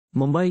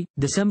Mumbai,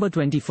 December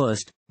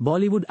 21st.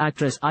 Bollywood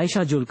actress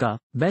Ayesha Jhulka,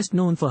 best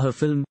known for her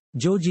film,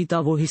 Jo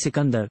Jeeta Wohi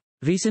Sikandar,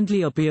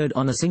 recently appeared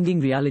on a singing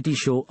reality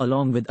show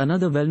along with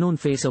another well-known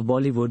face of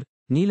Bollywood,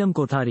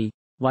 Neelam.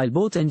 While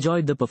both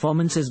enjoyed the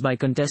performances by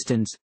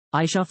contestants,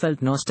 Ayesha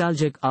felt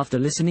nostalgic after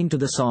listening to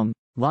the song,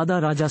 Wada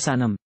Raha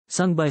Sanam,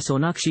 sung by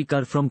Sonakshi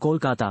Kar from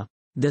Kolkata.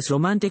 This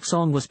romantic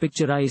song was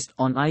picturized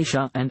on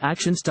Ayesha and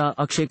action star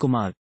Akshay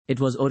Kumar. It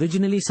was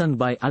originally sung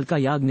by Alka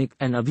Yagnik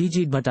and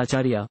Abhijit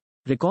Bhattacharya.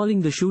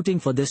 Recalling the shooting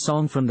for this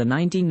song from the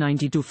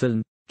 1992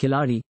 film,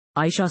 Khiladi,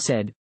 Ayesha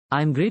said,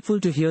 "I am grateful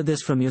to hear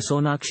this from you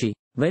Sonakshi,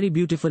 very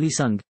beautifully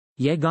sung.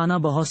 Ye gana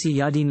bahut si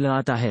yaadin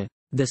laata hai.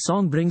 This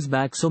song brings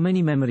back so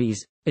many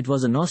memories. It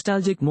was a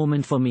nostalgic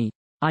moment for me."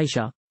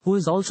 Ayesha, who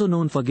is also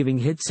known for giving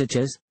hits such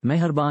as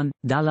Meherban,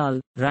 Dalal,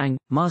 Rang,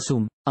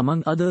 Masoom,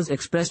 among others,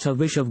 expressed her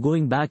wish of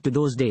going back to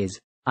those days.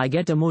 "I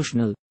get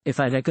emotional if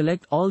I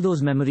recollect all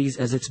those memories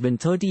as it's been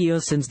 30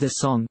 years since this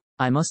song.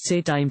 I must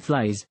say time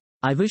flies.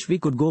 I wish we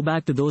could go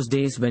back to those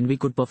days when we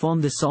could perform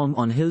this song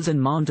on hills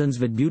and mountains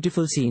with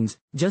beautiful scenes,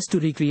 just to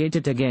recreate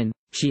it again."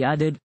 She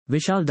added,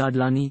 Vishal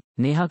Dadlani,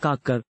 Neha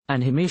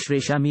and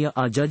Himesh Miya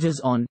are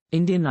judges on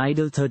Indian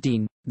Idol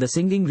 13. The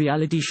singing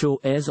reality show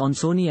airs on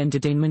Sony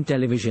Entertainment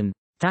Television.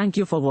 Thank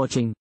you for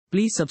watching.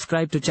 Please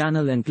subscribe to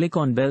channel and click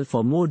on bell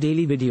for more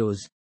daily videos.